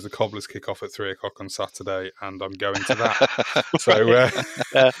 because the Cobblers kick off at 3:00 on Saturday, and I'm going to that. So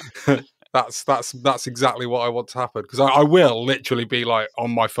that's exactly what I want to happen, because I will literally be like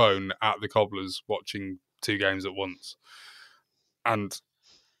on my phone at the Cobblers watching 2 games at once. And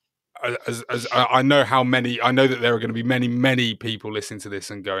as I know I know that there are going to be many people listening to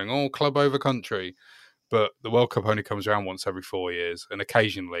this and going, "Oh, club over country," but the World Cup only comes around once every 4 years, and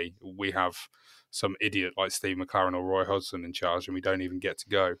occasionally we have some idiot like Steve McLaren or Roy Hodgson in charge, and we don't even get to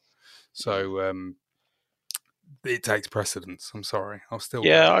go. So it takes precedence. I'm sorry, I'll still.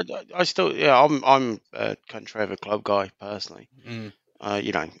 Yeah, I still. Yeah, I'm a country over club guy personally.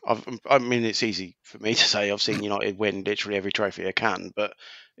 You know, I mean, it's easy for me to say I've seen United win literally every trophy I can, but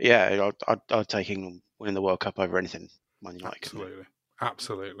yeah, I'd take England winning the World Cup over anything Man United.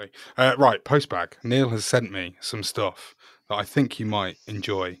 Absolutely. Right, postbag. Neil has sent me some stuff that I think you might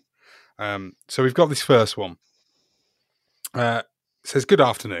enjoy. So we've got this first one. It says, "Good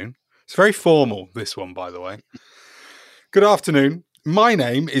afternoon." It's very formal, this one, by the way. "Good afternoon. My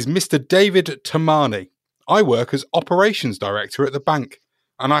name is Mr. David Tamani. I work as operations director at the bank,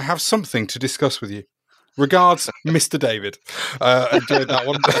 and I have something to discuss with you. Regards, Mr. David." Enjoyed that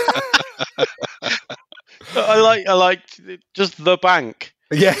one. I like just the bank.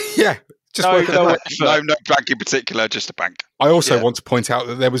 Yeah. Just no bank in particular, just a bank. I also want to point out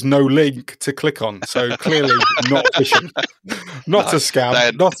that there was no link to click on, so clearly not phishing, not a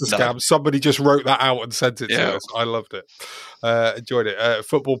scam. Somebody just wrote that out and sent it to us. I loved it. Enjoyed it.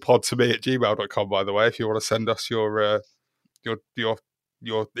 Footballpod@gmail.com, by the way, if you want to send us your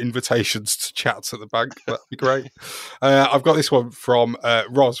invitations to chats at the bank, that'd be great. I've got this one from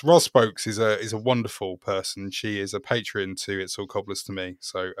Roz. Roz Spokes is a wonderful person. She is a patron to It's All Cobblers to Me.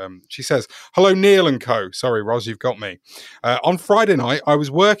 So she says, "Hello, Neil and co." Sorry, Roz, you've got me. "On Friday night, I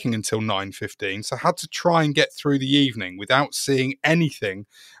was working until 9:15, so had to try and get through the evening without seeing anything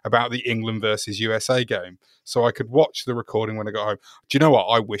about the England versus USA game, so I could watch the recording when I got home." Do you know what?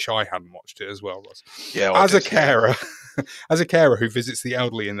 I wish I hadn't watched it as well, Roz. Yeah, as a carer, as a carer who visits the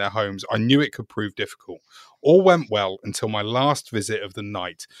elderly in their homes, I knew it could prove difficult. All went well until my last visit of the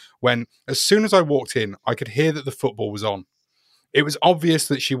night, when, as soon as I walked in, I could hear that the football was on. It was obvious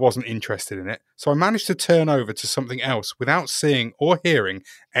that she wasn't interested in it, so I managed to turn over to something else without seeing or hearing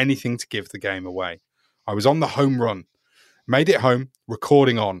anything to give the game away. I was on the home run. Made it home,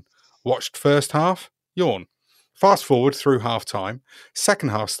 recording on. Watched first half, yawn. Fast forward through half time. Second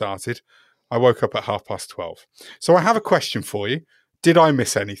half started. I woke up at 12:30. So I have a question for you. Did I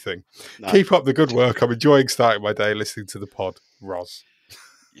miss anything? No. Keep up the good work. I'm enjoying starting my day listening to the pod. Roz.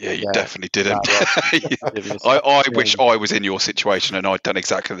 Yeah, you definitely didn't. I wish I was in your situation and I'd done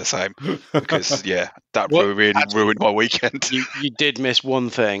exactly the same, because that really ruined my weekend. You did miss one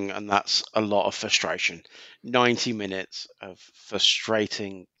thing, and that's a lot of frustration. 90 minutes of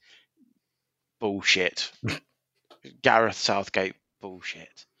frustrating bullshit. Gareth Southgate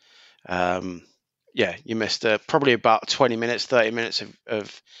bullshit. You missed probably about 20 minutes, 30 minutes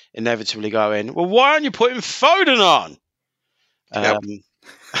of inevitably going, "Well, why aren't you putting Foden on?" And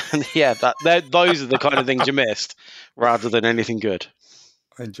those are the kind of things you missed, rather than anything good.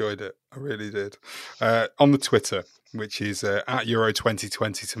 I enjoyed it. I really did. On the Twitter, which is at Euro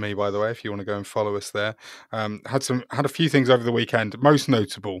 2020 to me, by the way, if you want to go and follow us there. Had a few things over the weekend, most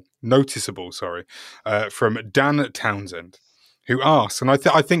noticeable, from Dan Townsend, who asks, and I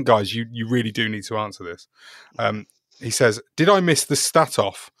think, guys, you really do need to answer this. He says, "Did I miss the stat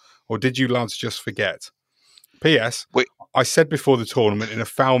off, or did you lads just forget? P.S. I said before the tournament in a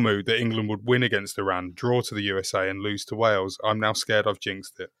foul mood that England would win against Iran, draw to the USA and lose to Wales. I'm now scared I've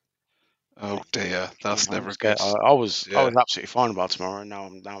jinxed it." Oh dear, that's never good. I was absolutely fine about tomorrow, and now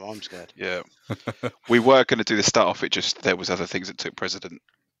I'm scared. Yeah, we were going to do the start off. It just there was other things that took precedent.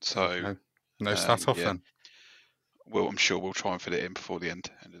 So no start off then. Well, I'm sure we'll try and fit it in before the end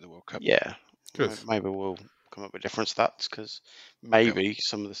of the World Cup. Yeah, good. Maybe we'll come up with different stats, because maybe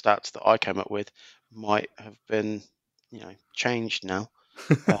some of the stats that I came up with might have been, changed now.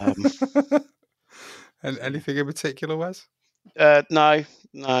 And anything in particular, Wes? No.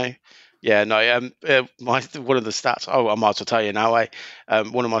 Yeah, no. One of the stats. Oh, I might as well tell you now.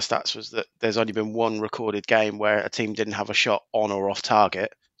 One of my stats was that there's only been one recorded game where a team didn't have a shot on or off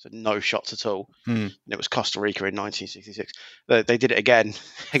target, so no shots at all. And it was Costa Rica in 1966. They did it again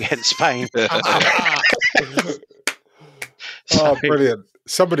against Spain. Oh, brilliant!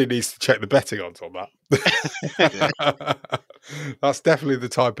 Somebody needs to check the betting odds on that. That's definitely the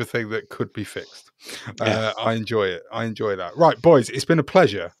type of thing that could be fixed. I enjoy it. I enjoy that. Right, boys, it's been a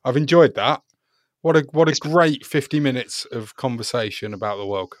pleasure. I've enjoyed that. What a great 50 minutes of conversation about the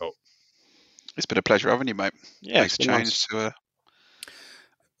World Cup. It's been a pleasure having you, mate. Yeah, Makes a change to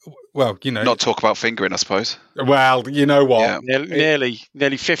well, you know, not talk about fingering, I suppose. Well, you know what? Yeah.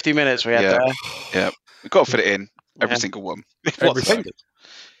 Nearly 50 minutes we had there. Yeah, we've got to fit it in. Every single one. Every single.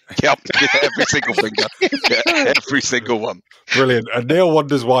 Yep, every single finger. Yeah, every single one. Brilliant. And Neil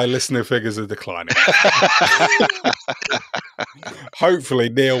wonders why listener figures are declining. Hopefully,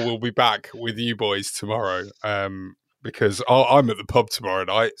 Neil will be back with you boys tomorrow, because I'm at the pub tomorrow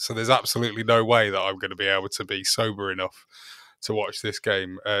night, so there's absolutely no way that I'm going to be able to be sober enough to watch this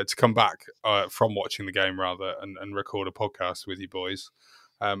game, to come back from watching the game, rather, and record a podcast with you boys.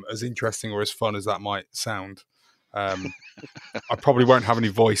 As interesting or as fun as that might sound. I probably won't have any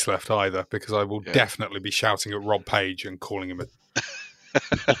voice left either, because I will definitely be shouting at Rob Page and calling him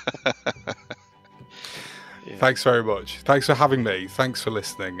Thanks very much. Thanks for having me. Thanks for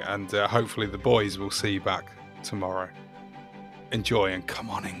listening. And hopefully the boys will see you back tomorrow. Enjoy and come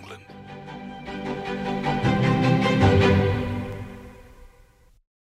on, England.